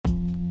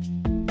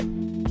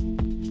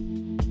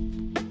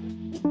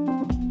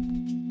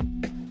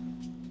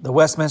The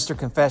Westminster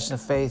Confession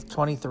of Faith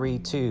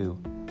 23:2.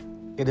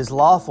 It is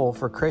lawful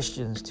for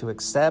Christians to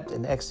accept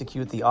and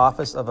execute the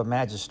office of a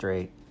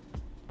magistrate,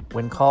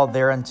 when called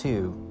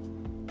thereunto,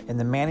 in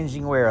the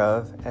managing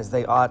whereof, as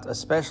they ought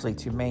especially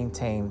to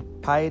maintain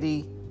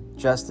piety,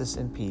 justice,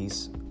 and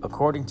peace,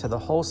 according to the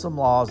wholesome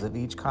laws of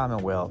each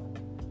commonwealth.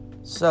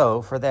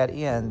 So, for that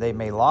end, they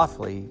may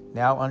lawfully,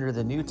 now under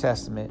the New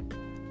Testament,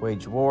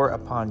 wage war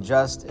upon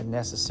just and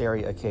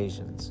necessary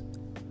occasions.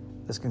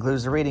 This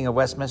concludes the reading of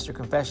Westminster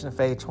Confession of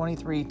Faith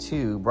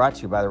 23:2, brought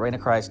to you by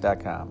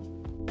thereignofchrist.com.